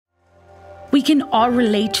We can all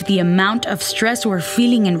relate to the amount of stress we're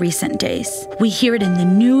feeling in recent days. We hear it in the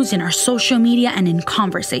news, in our social media, and in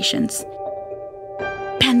conversations.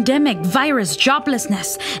 Pandemic, virus,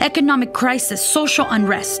 joblessness, economic crisis, social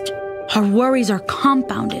unrest. Our worries are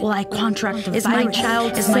compounded. Will I contract the virus? Is my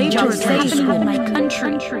child safe to escape in my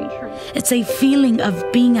country? It's a feeling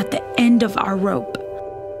of being at the end of our rope.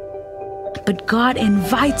 But God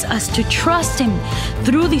invites us to trust Him.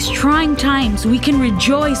 Through these trying times, we can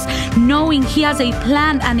rejoice knowing He has a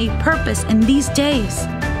plan and a purpose in these days.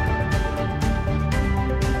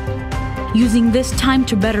 Using this time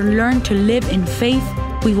to better learn to live in faith,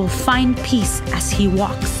 we will find peace as He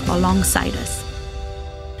walks alongside us.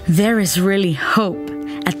 There is really hope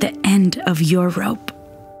at the end of your rope.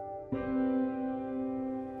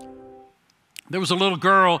 There was a little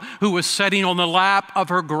girl who was sitting on the lap of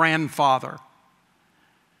her grandfather.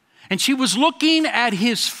 And she was looking at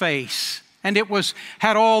his face. And it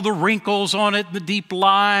had all the wrinkles on it, the deep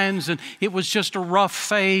lines, and it was just a rough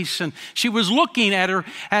face. And she was looking at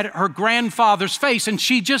her grandfather's face, and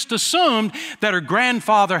she just assumed that her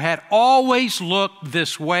grandfather had always looked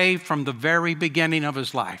this way from the very beginning of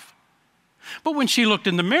his life. But when she looked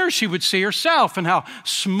in the mirror, she would see herself and how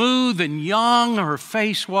smooth and young her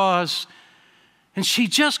face was. And she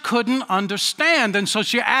just couldn't understand. And so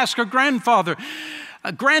she asked her grandfather,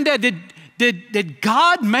 "Granddad, did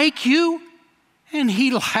God make you?" And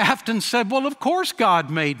he laughed and said, "Well, of course God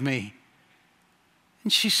made me."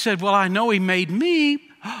 And she said, "Well, I know He made me.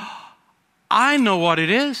 I know what it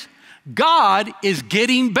is. God is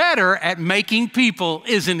getting better at making people,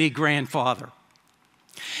 isn't He, grandfather?"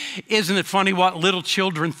 Isn't it funny what little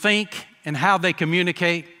children think and how they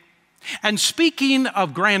communicate? And speaking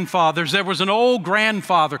of grandfathers, there was an old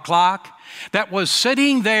grandfather clock that was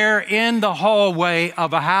sitting there in the hallway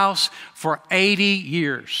of a house for 80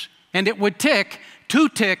 years. And it would tick 2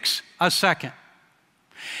 ticks a second.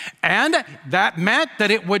 And that meant that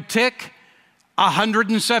it would tick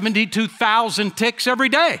 172,000 ticks every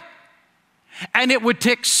day. And it would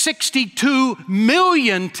tick 62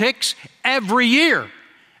 million ticks every year.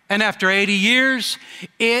 And after 80 years,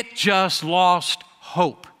 it just lost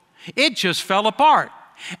hope. It just fell apart.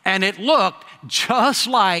 And it looked just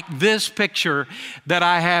like this picture that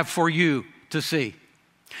I have for you to see.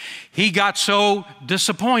 He got so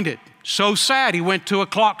disappointed, so sad, he went to a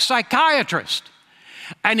clock psychiatrist.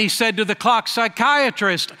 And he said to the clock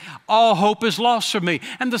psychiatrist, "All hope is lost for me."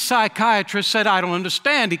 And the psychiatrist said, "I don't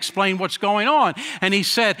understand." He explained what's going on. And he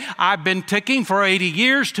said, "I've been ticking for 80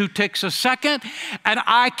 years, 2 ticks a second, and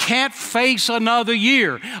I can't face another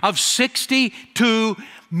year of 62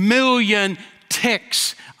 million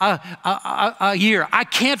ticks a year. I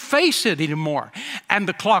can't face it anymore." And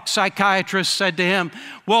the clock psychiatrist said to him,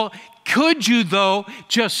 "Well, could you, though,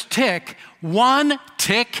 just tick 1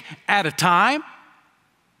 tick at a time?"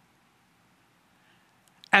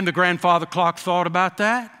 And the grandfather clock thought about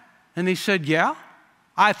that, and he said, "Yeah,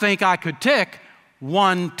 I think I could tick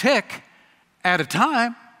 1 tick at a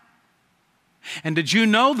time." And did you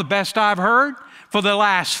know, the best I've heard, for the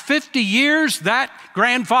last 50 years, that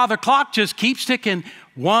grandfather clock just keeps ticking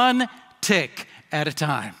 1 tick at a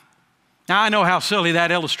time. Now, I know how silly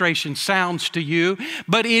that illustration sounds to you,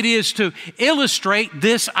 but it is to illustrate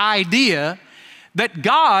this idea that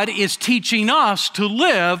God is teaching us to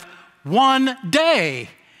live 1 day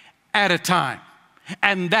at a time.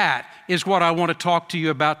 And that is what I want to talk to you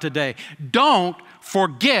about today. Don't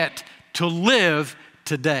forget to live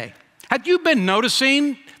today. Have you been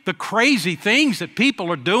noticing the crazy things that people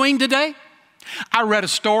are doing today? I read a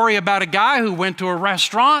story about a guy who went to a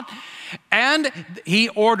restaurant and he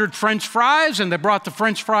ordered French fries, and they brought the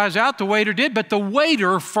French fries out, the waiter did, but the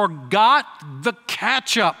waiter forgot the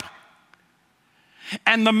ketchup.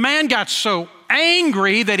 And the man got so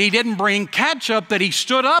angry that he didn't bring ketchup that he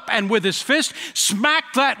stood up and with his fist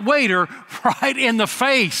smacked that waiter right in the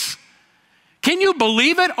face. Can you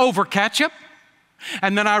believe it, over ketchup?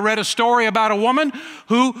 And then I read a story about a woman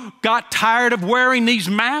who got tired of wearing these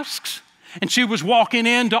masks. And she was walking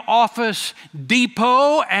into Office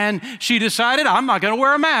Depot and she decided, "I'm not going to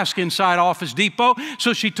wear a mask inside Office Depot."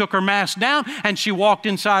 So she took her mask down and she walked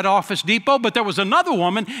inside Office Depot. But there was another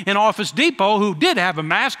woman in Office Depot who did have a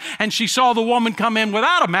mask, and she saw the woman come in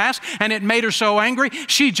without a mask, and it made her so angry,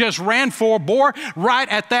 she just ran for bore right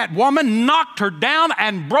at that woman, knocked her down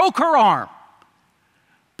and broke her arm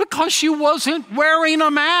because she wasn't wearing a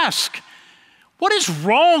mask. What is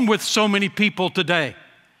wrong with so many people today?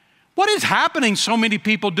 What is happening? So many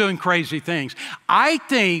people doing crazy things. I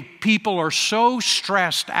think people are so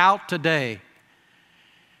stressed out today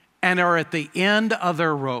and are at the end of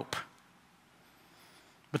their rope.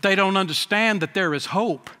 But they don't understand that there is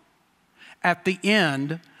hope at the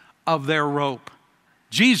end of their rope.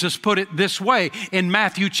 Jesus put it this way in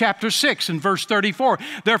Matthew chapter 6 and verse 34.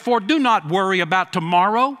 Therefore, do not worry about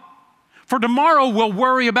tomorrow, for tomorrow will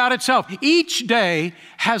worry about itself. Each day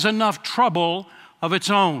has enough trouble of its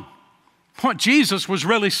own. What Jesus was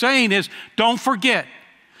really saying is, don't forget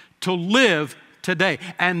to live today.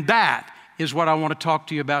 And that is what I want to talk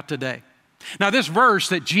to you about today. Now, this verse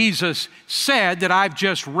that Jesus said that I've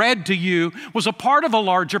just read to you was a part of a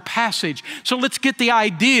larger passage. So let's get the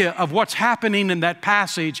idea of what's happening in that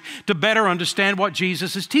passage to better understand what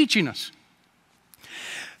Jesus is teaching us.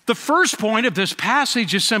 The first point of this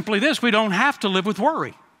passage is simply this: we don't have to live with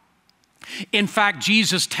worry. In fact,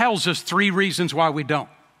 Jesus tells us 3 reasons why we don't.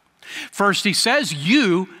 First, he says,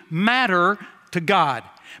 you matter to God.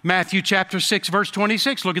 Matthew chapter 6, verse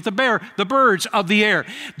 26, look at the birds of the air.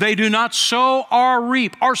 They do not sow or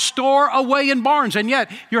reap or store away in barns, and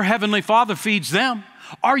yet your heavenly Father feeds them.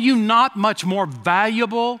 Are you not much more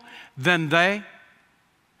valuable than they?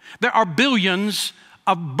 There are billions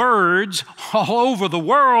of birds all over the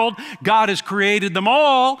world. God has created them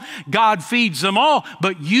all. God feeds them all.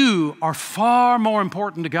 But you are far more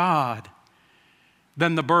important to God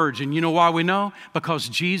than the birds. And you know why we know? Because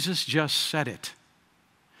Jesus just said it.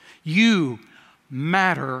 You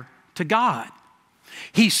matter to God.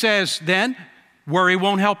 He says then, worry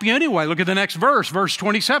won't help you anyway. Look at the next verse, verse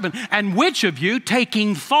 27. And which of you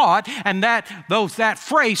taking thought, and that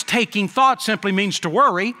phrase taking thought simply means to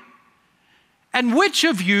worry, and which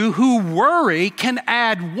of you who worry can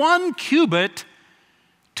add 1 cubit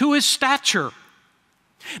to his stature?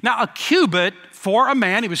 Now, a cubit for a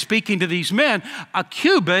man, he was speaking to these men, a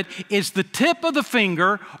cubit is the tip of the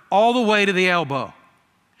finger all the way to the elbow.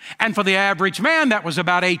 And for the average man, that was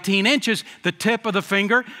about 18 inches, the tip of the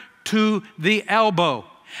finger to the elbow.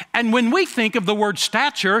 And when we think of the word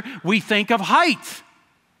stature, we think of height.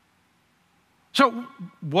 So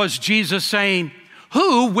was Jesus saying,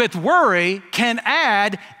 who with worry can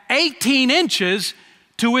add 18 inches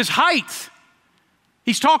to his height?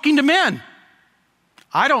 He's talking to men.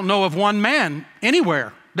 I don't know of one man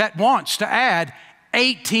anywhere that wants to add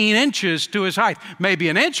 18 inches to his height. Maybe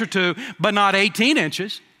an inch or two, but not 18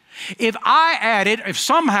 inches. If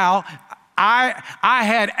somehow I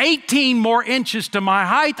had 18 more inches to my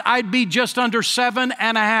height, I'd be just under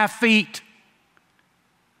 7.5 feet.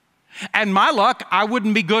 And my luck, I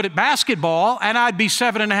wouldn't be good at basketball, and I'd be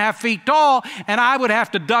 7.5 feet tall, and I would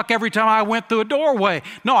have to duck every time I went through a doorway.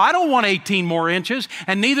 No, I don't want 18 more inches,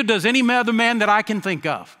 and neither does any other man that I can think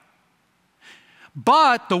of.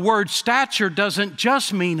 But the word stature doesn't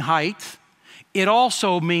just mean height, it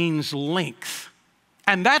also means length.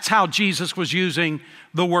 And that's how Jesus was using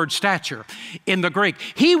the word stature in the Greek.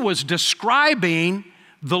 He was describing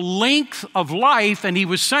the length of life, and he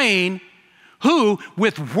was saying, who,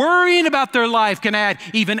 with worrying about their life, can add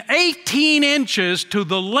even 18 inches to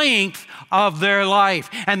the length of their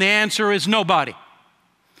life? And the answer is nobody.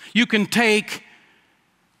 You can take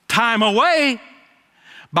time away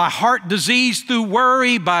by heart disease through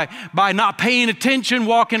worry, by not paying attention,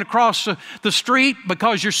 walking across the street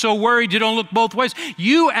because you're so worried you don't look both ways.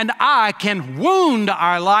 You and I can wound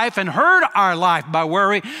our life and hurt our life by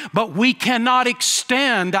worry, but we cannot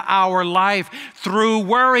extend our life through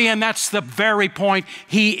worry, and that's the very point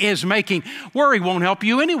he is making. Worry won't help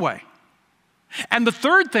you anyway. And the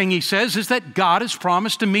third thing he says is that God has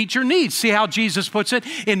promised to meet your needs. See how Jesus puts it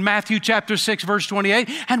in Matthew chapter 6, verse 28?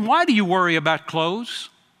 And why do you worry about clothes?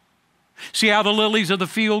 See how the lilies of the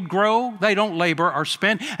field grow? They don't labor or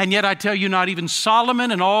spin. And yet I tell you, not even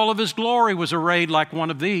Solomon in all of his glory was arrayed like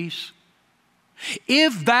one of these.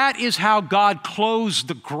 If that is how God clothes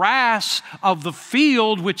the grass of the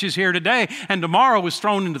field, which is here today and tomorrow is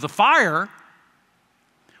thrown into the fire,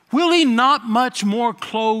 will he not much more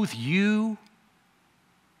clothe you,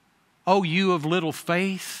 O you of little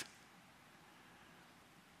faith?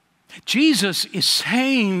 Jesus is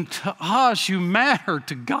saying to us, you matter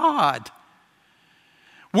to God.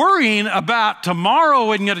 Worrying about tomorrow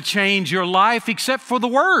isn't going to change your life except for the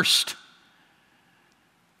worst.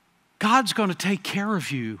 God's going to take care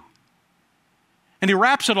of you. And he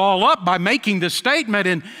wraps it all up by making this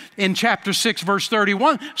statement in chapter 6, verse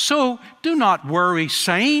 31. So do not worry,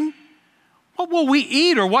 saying, what will we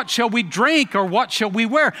eat, or what shall we drink, or what shall we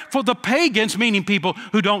wear? For the pagans, meaning people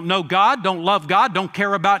who don't know God, don't love God, don't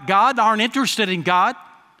care about God, aren't interested in God.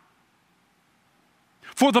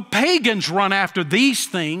 For the pagans run after these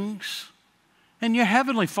things, and your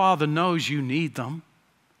heavenly Father knows you need them.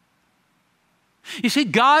 You see,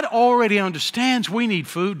 God already understands we need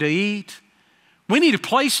food to eat. We need a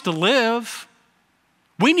place to live.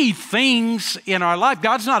 We need things in our life.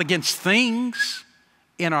 God's not against things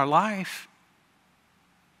in our life.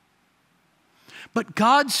 But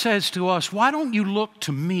God says to us, why don't you look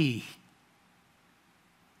to me?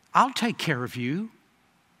 I'll take care of you.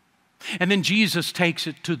 And then Jesus takes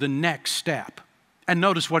it to the next step. And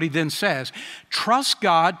notice what he then says. Trust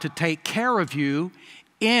God to take care of you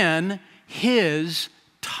in his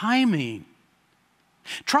timing.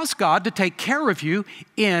 Trust God to take care of you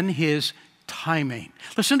in his timing.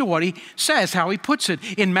 Listen to what he says, how he puts it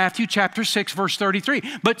in Matthew chapter 6, verse 33.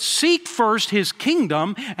 But seek first his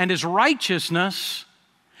kingdom and his righteousness,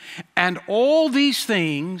 and all these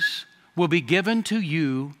things will be given to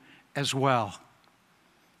you as well.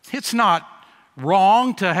 It's not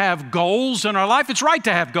wrong to have goals in our life. It's right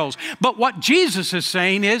to have goals. But what Jesus is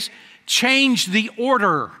saying is change the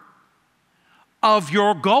order of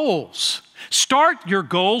your goals. Start your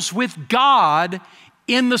goals with God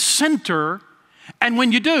in the center. And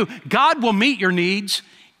when you do, God will meet your needs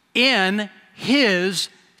in his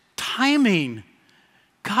timing.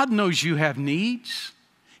 God knows you have needs.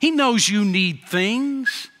 He knows you need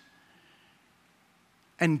things.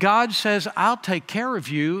 And God says, I'll take care of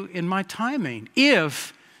you in my timing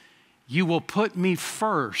if you will put me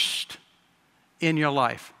first in your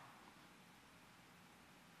life.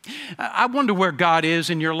 I wonder where God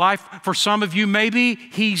is in your life. For some of you, maybe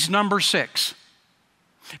he's number 6.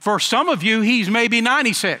 For some of you, he's maybe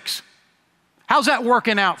 96. How's that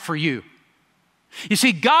working out for you? You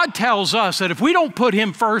see, God tells us that if we don't put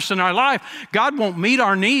him first in our life, God won't meet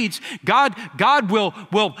our needs. God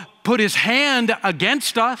will put his hand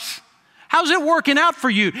against us. How's it working out for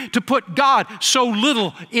you to put God so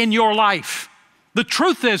little in your life? The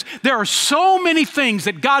truth is, there are so many things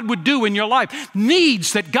that God would do in your life,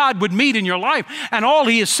 needs that God would meet in your life. And all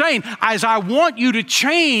he is saying is, I want you to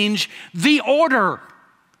change the order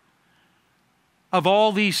of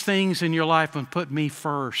all these things in your life and put me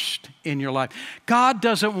first in your life. God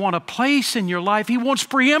doesn't want a place in your life. He wants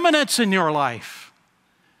preeminence in your life.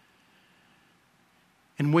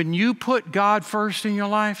 And when you put God first in your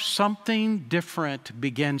life, something different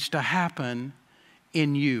begins to happen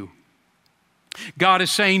in you. God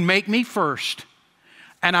is saying, make me first,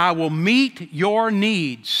 and I will meet your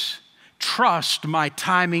needs. Trust my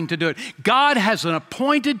timing to do it. God has an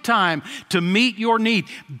appointed time to meet your need.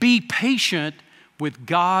 Be patient with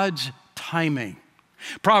God's timing.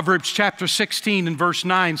 Proverbs chapter 16 and verse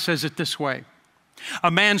 9 says it this way.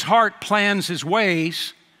 A man's heart plans his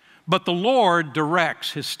ways, but the Lord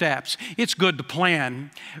directs his steps. It's good to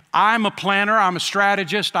plan. I'm a planner. I'm a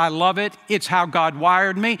strategist. I love it. It's how God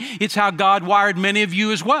wired me. It's how God wired many of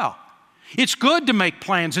you as well. It's good to make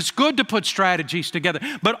plans. It's good to put strategies together.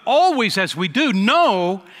 But always as we do,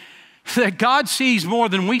 know that God sees more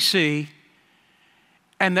than we see,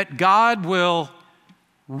 and that God will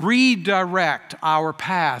redirect our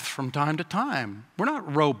path from time to time. We're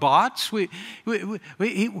not robots.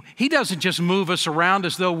 He doesn't just move us around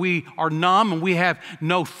as though we are numb and we have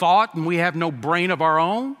no thought and we have no brain of our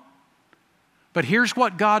own. But here's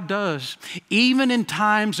what God does. Even in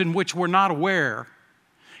times in which we're not aware,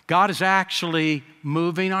 God is actually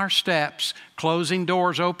moving our steps, closing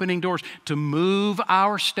doors, opening doors, to move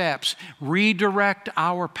our steps, redirect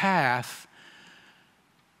our path,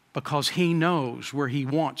 because he knows where he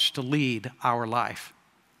wants to lead our life.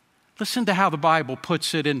 Listen to how the Bible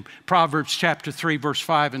puts it in Proverbs chapter 3, verse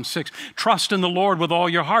 5 and 6. Trust in the Lord with all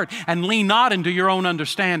your heart and lean not into your own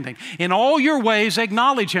understanding. In all your ways,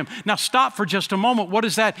 acknowledge him. Now stop for just a moment. What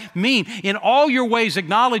does that mean? In all your ways,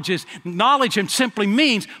 acknowledge him simply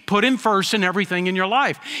means put him first in everything in your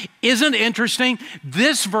life. Isn't it interesting?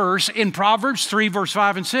 This verse in Proverbs 3, verse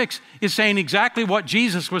 5 and 6 is saying exactly what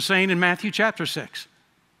Jesus was saying in Matthew chapter 6.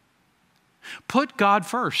 Put God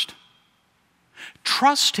first.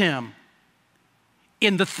 Trust him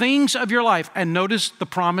in the things of your life. And notice the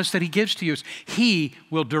promise that he gives to you is he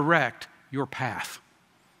will direct your path.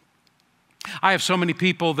 I have so many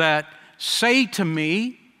people that say to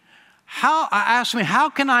me, ask me, how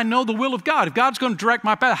can I know the will of God? If God's going to direct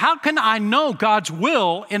my path, how can I know God's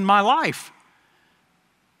will in my life?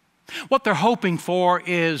 What they're hoping for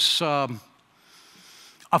is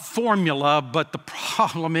a formula, but the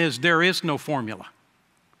problem is there is no formula.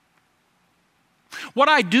 What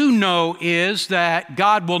I do know is that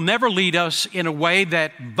God will never lead us in a way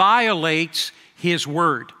that violates his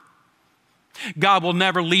word. God will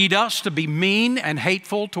never lead us to be mean and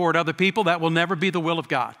hateful toward other people. That will never be the will of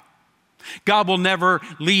God. God will never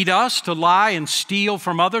lead us to lie and steal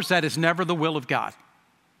from others. That is never the will of God.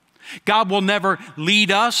 God will never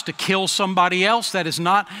lead us to kill somebody else. That is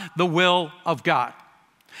not the will of God.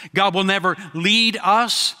 God will never lead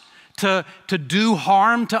us to do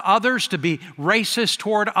harm to others, to be racist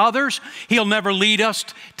toward others. He'll never lead us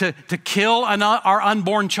to kill our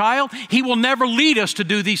unborn child. He will never lead us to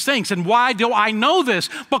do these things. And why do I know this?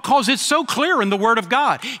 Because it's so clear in the Word of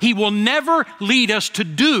God. He will never lead us to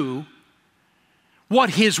do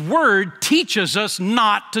what His Word teaches us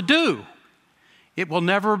not to do. It will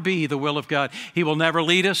never be the will of God. He will never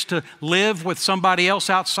lead us to live with somebody else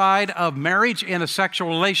outside of marriage in a sexual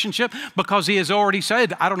relationship, because He has already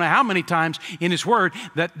said, I don't know how many times in His Word,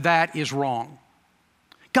 that that is wrong.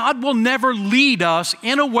 God will never lead us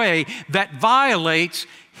in a way that violates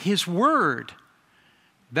His Word.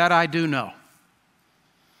 That I do know.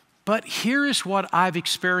 But here is what I've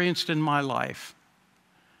experienced in my life.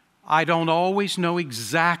 I don't always know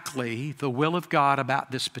exactly the will of God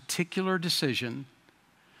about this particular decision,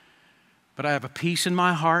 but I have a peace in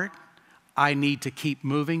my heart. I need to keep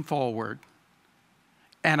moving forward,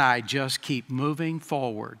 and I just keep moving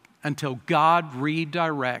forward until God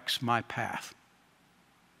redirects my path.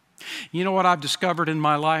 You know what I've discovered in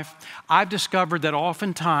my life? I've discovered that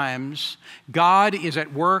oftentimes God is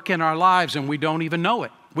at work in our lives and we don't even know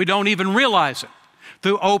it. We don't even realize it.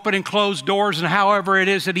 Through open and closed doors and however it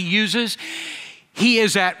is that He uses, He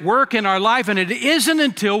is at work in our life, and it isn't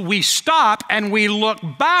until we stop and we look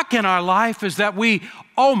back in our life is that we,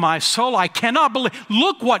 oh my soul, I cannot believe,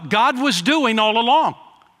 look what God was doing all along.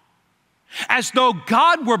 As though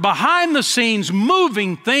God were behind the scenes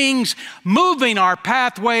moving things, moving our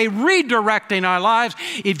pathway, redirecting our lives.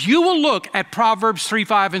 If you will look at Proverbs 3,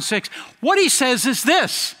 5, and 6, what he says is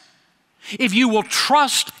this: if you will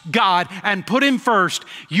trust God and put Him first,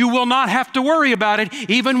 you will not have to worry about it.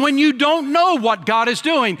 Even when you don't know what God is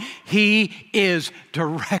doing, He is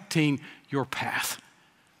directing your path.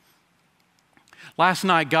 Last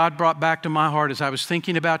night, God brought back to my heart, as I was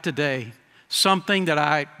thinking about today, something that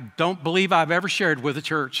I don't believe I've ever shared with a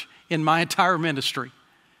church in my entire ministry.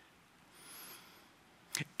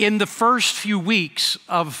 In the first few weeks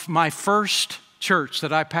of my first church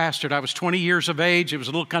that I pastored, I was 20 years of age. It was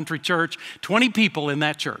a little country church, 20 people in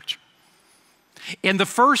that church. In the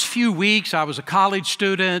first few weeks, I was a college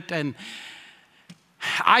student, and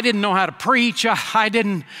I didn't know how to preach. I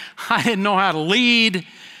didn't know how to lead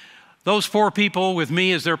those 4 people with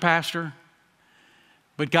me as their pastor.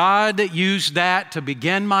 But God used that to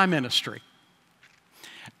begin my ministry.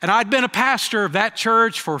 And I'd been a pastor of that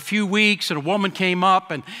church for a few weeks, and a woman came up,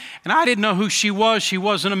 and I didn't know who she was. She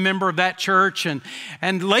wasn't a member of that church.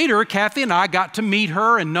 And later, Kathy and I got to meet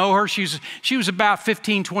her and know her. She was about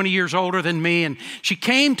 15, 20 years older than me, and she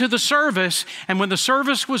came to the service, and when the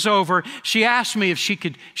service was over, she asked me if she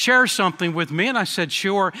could share something with me, and I said,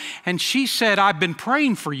 sure. And she said, I've been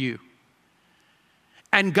praying for you,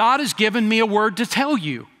 and God has given me a word to tell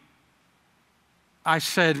you. I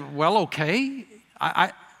said, well, okay.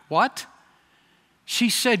 What? She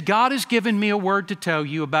said, God has given me a word to tell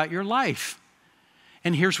you about your life.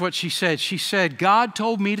 And here's what she said. She said, God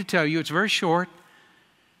told me to tell you, it's very short,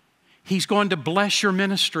 He's going to bless your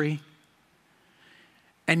ministry,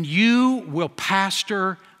 and you will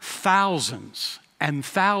pastor thousands and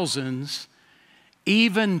thousands,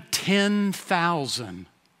 even 10,000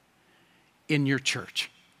 in your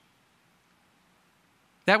church.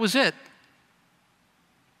 That was it.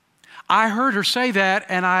 I heard her say that,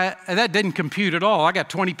 and that didn't compute at all. I got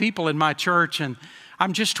 20 people in my church, and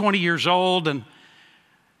I'm just 20 years old. And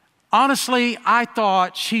honestly, I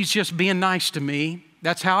thought she's just being nice to me.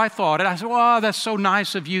 That's how I thought it. I said, well, that's so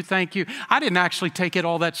nice of you. Thank you. I didn't actually take it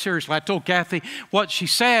all that seriously. I told Kathy what she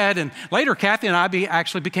said, and later Kathy and I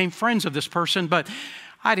actually became friends of this person, but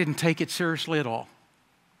I didn't take it seriously at all.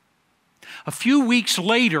 A few weeks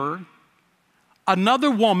later,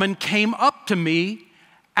 another woman came up to me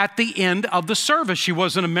at the end of the service. She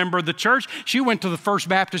wasn't a member of the church. She went to the First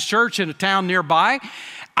Baptist Church in a town nearby.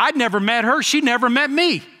 I'd never met her. She never met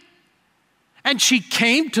me. And she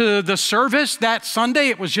came to the service that Sunday.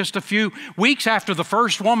 It was just a few weeks after the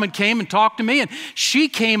first woman came and talked to me. And she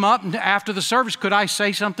came up after the service, could I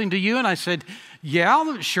say something to you? And I said,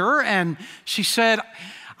 yeah, sure. And she said,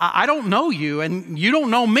 I don't know you and you don't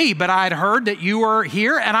know me, but I'd heard that you were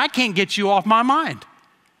here and I can't get you off my mind.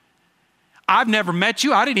 I've never met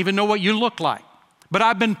you. I didn't even know what you looked like. But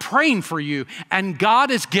I've been praying for you, and God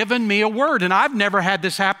has given me a word, and I've never had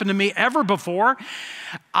this happen to me ever before.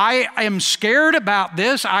 I am scared about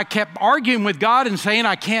this. I kept arguing with God and saying,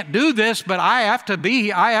 I can't do this, but I have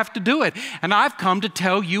to do it. And I've come to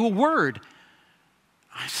tell you a word.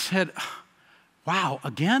 I said, wow,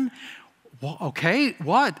 again? Well, okay,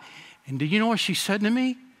 what? And do you know what she said to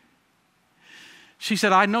me? She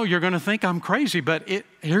said, I know you're going to think I'm crazy, but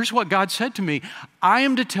here's what God said to me. I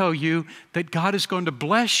am to tell you that God is going to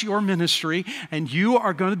bless your ministry, and you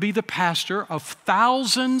are going to be the pastor of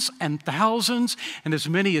thousands and thousands and as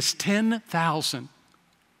many as 10,000.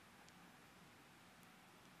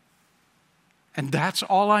 And that's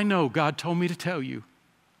all I know God told me to tell you.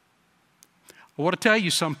 I want to tell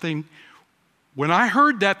you something. When I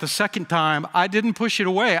heard that the second time, I didn't push it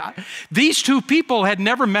away. These two people had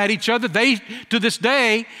never met each other. They, to this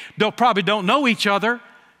day, probably don't know each other.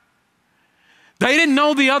 They didn't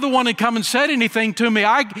know the other one had come and said anything to me.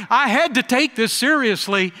 I had to take this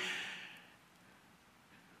seriously.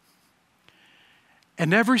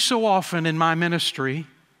 And every so often in my ministry,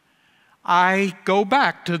 I go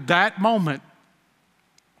back to that moment.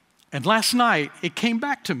 And last night, it came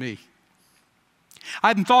back to me. I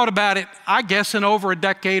hadn't thought about it, I guess, in over a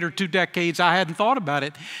decade or 2 decades. I hadn't thought about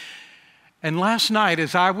it. And last night,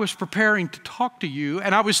 as I was preparing to talk to you,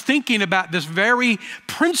 and I was thinking about this very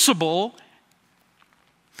principle,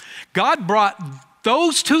 God brought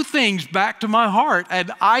those two things back to my heart.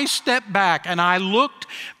 And I stepped back and I looked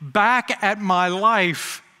back at my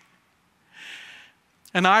life.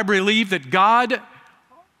 And I believe that God,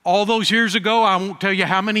 all those years ago, I won't tell you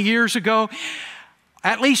how many years ago,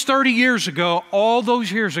 at least 30 years ago, all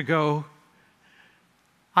those years ago,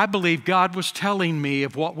 I believe God was telling me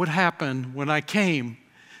of what would happen when I came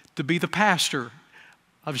to be the pastor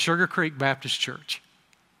of Sugar Creek Baptist Church.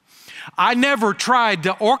 I never tried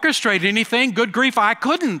to orchestrate anything. Good grief, I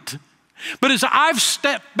couldn't. But as I've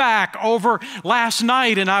stepped back over last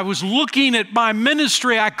night and I was looking at my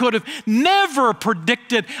ministry, I could have never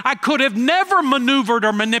predicted, I could have never maneuvered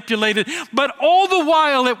or manipulated, but all the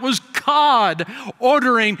while it was God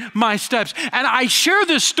ordering my steps. And I share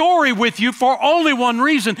this story with you for only one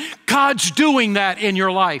reason. God's doing that in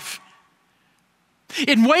your life.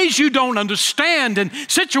 In ways you don't understand, and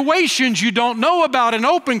situations you don't know about, and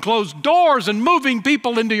open, closed doors, and moving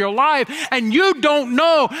people into your life, and you don't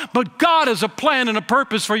know, but God has a plan and a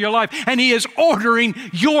purpose for your life, and He is ordering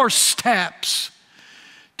your steps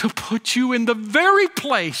to put you in the very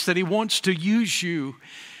place that He wants to use you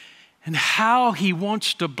and how He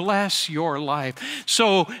wants to bless your life.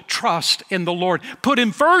 So trust in the Lord. Put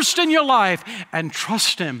Him first in your life and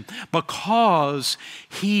trust Him, because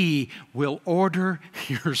He will order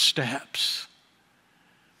your steps.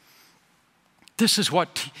 This is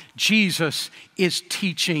what Jesus is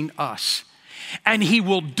teaching us. And He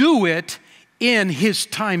will do it in His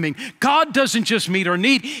timing. God doesn't just meet our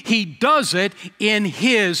need, He does it in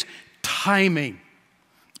His timing.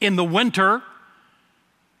 In the winter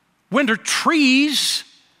trees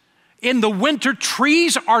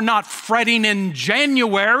are not fretting in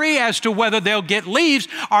January as to whether they'll get leaves.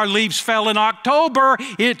 Our leaves fell in October.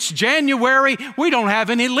 It's January. We don't have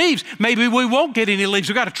any leaves. Maybe we won't get any leaves.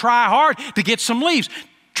 We've got to try hard to get some leaves.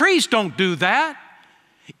 Trees don't do that.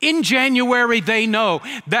 In January, they know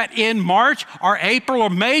that in March or April or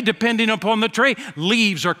May, depending upon the tree,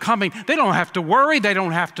 leaves are coming. They don't have to worry. They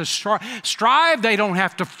don't have to strive. They don't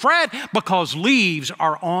have to fret, because leaves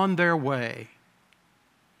are on their way.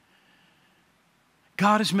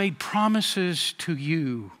 God has made promises to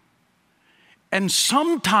you. And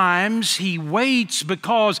sometimes He waits,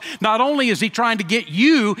 because not only is He trying to get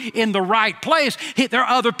you in the right place, there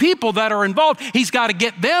are other people that are involved. He's got to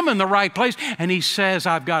get them in the right place. And He says,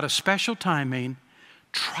 I've got a special timing.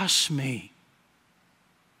 Trust me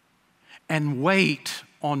and wait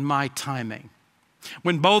on my timing.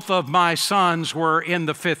 When both of my sons were in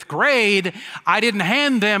the 5th grade, I didn't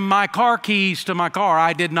hand them my car keys to my car.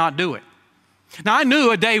 I did not do it. Now, I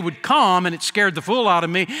knew a day would come, and it scared the fool out of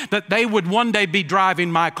me, that they would one day be driving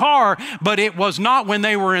my car, but it was not when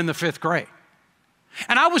they were in the 5th grade.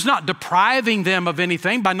 And I was not depriving them of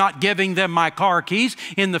anything by not giving them my car keys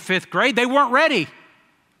in the 5th grade. They weren't ready.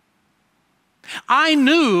 I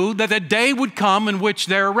knew that a day would come in which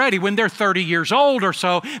they're ready. When they're 30 years old or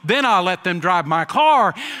so, then I'll let them drive my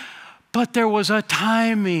car. But there was a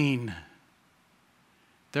timing.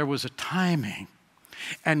 There was a timing.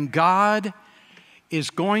 And God is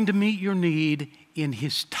going to meet your need in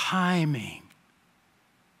His timing.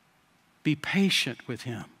 Be patient with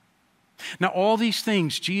Him. Now, all these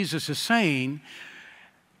things Jesus is saying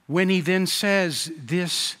when He then says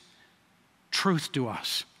this truth to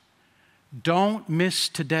us. Don't miss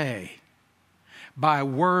today by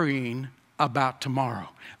worrying about tomorrow.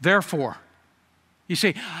 Therefore, you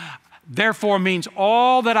see, therefore means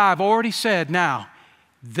all that I've already said. Now,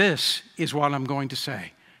 this is what I'm going to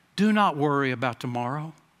say. Do not worry about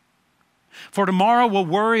tomorrow, for tomorrow will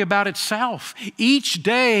worry about itself. Each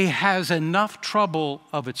day has enough trouble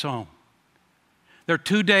of its own. There are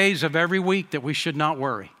 2 days of every week that we should not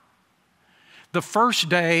worry. The first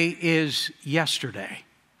day is yesterday.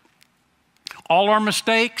 All our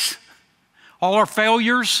mistakes, all our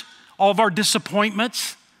failures, all of our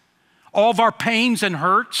disappointments, all of our pains and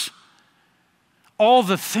hurts, all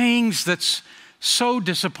the things that's so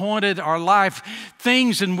disappointed our life,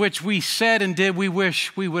 things in which we said and did we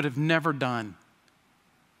wish we would have never done,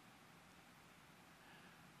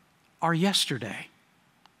 are yesterday.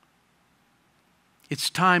 It's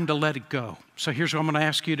time to let it go. So here's what I'm going to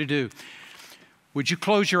ask you to do. Would you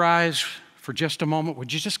close your eyes for just a moment?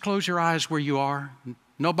 Would you just close your eyes where you are?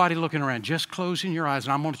 Nobody looking around, just closing your eyes.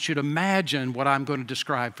 And I want you to imagine what I'm going to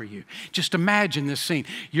describe for you. Just imagine this scene.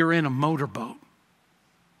 You're in a motorboat.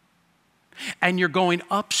 And you're going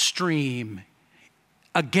upstream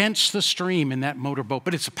against the stream in that motorboat,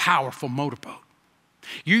 but it's a powerful motorboat.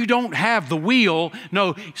 You don't have the wheel.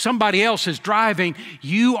 No, somebody else is driving.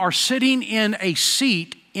 You are sitting in a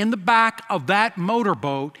seat in the back of that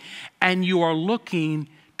motorboat, and you are looking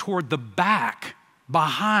toward the back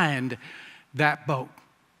behind that boat.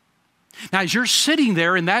 Now, as you're sitting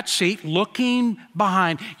there in that seat looking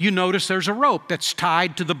behind, you notice there's a rope that's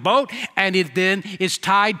tied to the boat, and it then is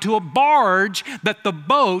tied to a barge that the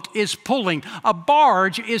boat is pulling. A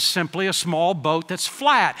barge is simply a small boat that's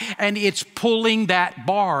flat, and it's pulling that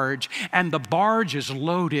barge, and the barge is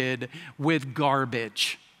loaded with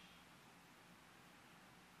garbage.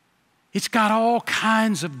 It's got all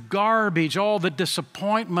kinds of garbage, all the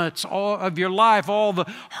disappointments of your life, all the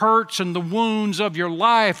hurts and the wounds of your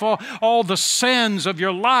life, all the sins of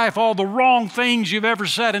your life, all the wrong things you've ever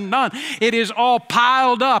said and done. It is all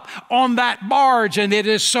piled up on that barge, and it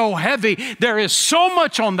is so heavy. There is so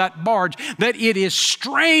much on that barge that it is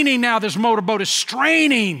straining now. This motorboat is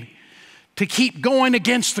straining to keep going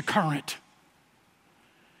against the current.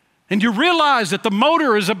 And you realize that the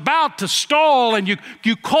motor is about to stall, and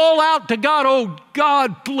you call out to God, "Oh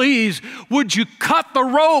God, please, would you cut the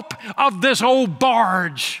rope of this old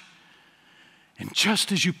barge?" And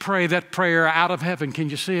just as you pray that prayer, out of heaven, can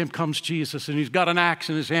you see him, comes Jesus, and he's got an axe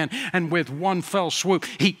in his hand, and with one fell swoop,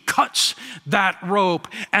 he cuts that rope,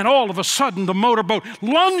 and all of a sudden the motorboat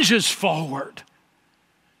lunges forward.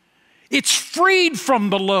 It's freed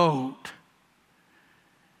from the load.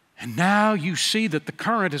 And now you see that the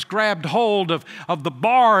current has grabbed hold of the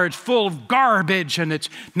barge full of garbage, and it's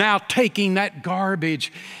now taking that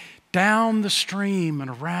garbage down the stream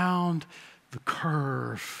and around the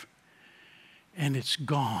curve, and it's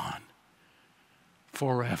gone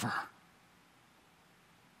forever.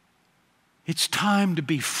 It's time to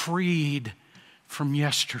be freed from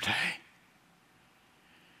yesterday,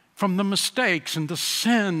 from the mistakes and the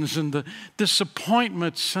sins and the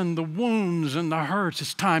disappointments and the wounds and the hurts.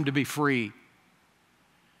 It's time to be free.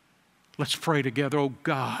 Let's pray together. Oh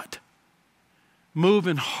God, move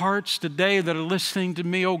in hearts today that are listening to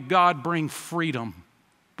me. Oh God, bring freedom.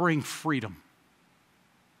 Bring freedom.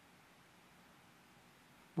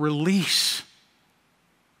 Release.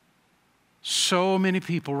 So many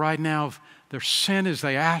people right now, their sin is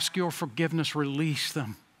they ask your forgiveness. Release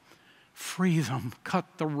them. Free them. Cut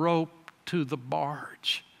the rope to the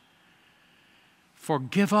barge.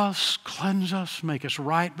 Forgive us, cleanse us, make us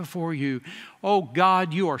right before you. Oh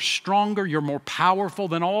God, you are stronger, you're more powerful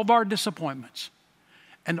than all of our disappointments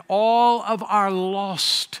and all of our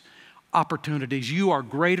lost opportunities. You are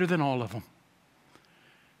greater than all of them.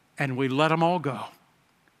 And we let them all go.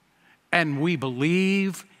 And we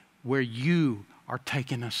believe where you are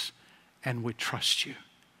taking us, and we trust you.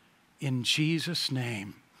 In Jesus'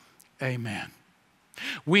 name. Amen.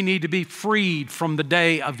 We need to be freed from the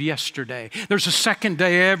day of yesterday. There's a second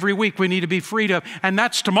day every week we need to be freed of, and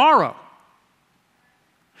that's tomorrow.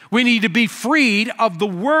 We need to be freed of the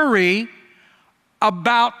worry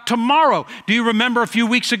about tomorrow. Do you remember a few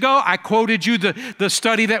weeks ago, I quoted you the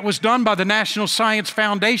study that was done by the National Science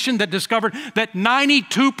Foundation that discovered that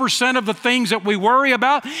 92% of the things that we worry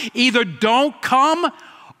about either don't come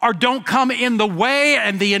or don't come in the way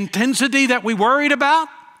and the intensity that we worried about?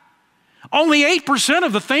 Only 8%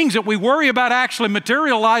 of the things that we worry about actually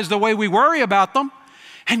materialize the way we worry about them.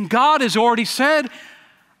 And God has already said,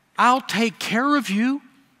 I'll take care of you.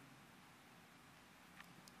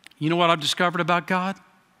 You know what I've discovered about God?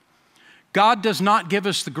 God does not give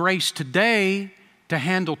us the grace today to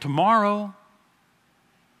handle tomorrow.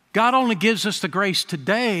 God only gives us the grace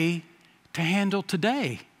today to handle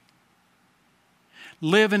today.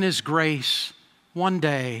 Live in His grace one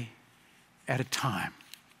day at a time.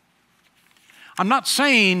 I'm not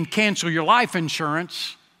saying cancel your life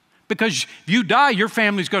insurance, because if you die, your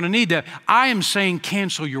family's going to need that. I am saying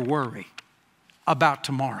cancel your worry about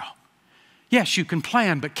tomorrow. Yes, you can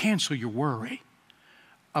plan, but cancel your worry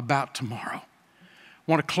about tomorrow.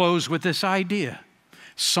 I want to close with this idea.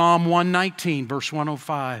 Psalm 119, verse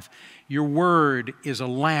 105. Your word is a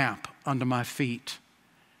lamp unto my feet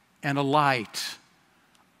and a light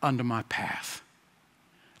unto my path.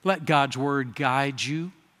 Let God's word guide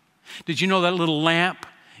you. Did you know that little lamp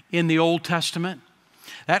in the Old Testament?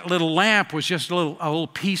 That little lamp was just a little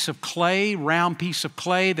piece of clay, round piece of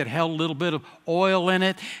clay that held a little bit of oil in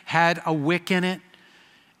it, had a wick in it,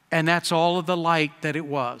 and that's all of the light that it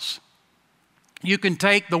was. You can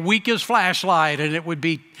take the weakest flashlight and it would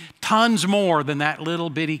be tons more than that little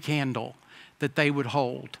bitty candle that they would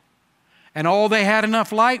hold. And all they had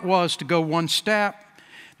enough light was to go one step,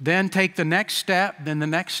 then take the next step, then the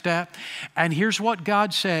next step. And here's what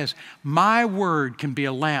God says, my word can be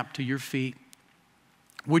a lamp to your feet.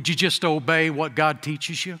 Would you just obey what God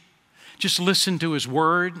teaches you? Just listen to His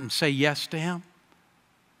word and say yes to Him.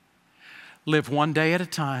 Live one day at a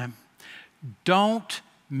time. Don't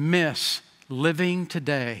miss living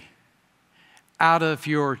today out of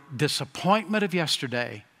your disappointment of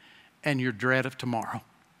yesterday and your dread of tomorrow.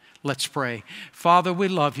 Let's pray. Father, we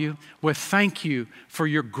love you. We thank you for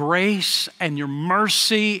your grace and your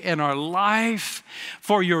mercy in our life,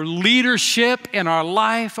 for your leadership in our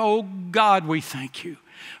life. Oh God, we thank you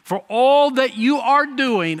for all that you are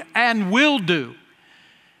doing and will do.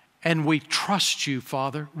 And we trust you,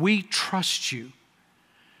 Father. We trust you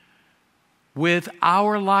with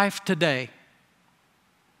our life today,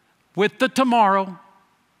 with the tomorrow.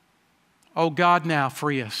 Oh God, now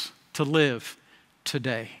free us to live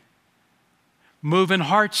today. Move in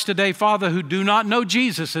hearts today, Father, who do not know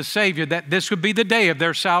Jesus as Savior, that this would be the day of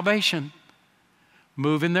their salvation.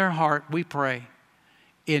 Move in their heart, we pray.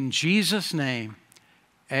 In Jesus' name,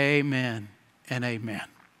 amen and amen.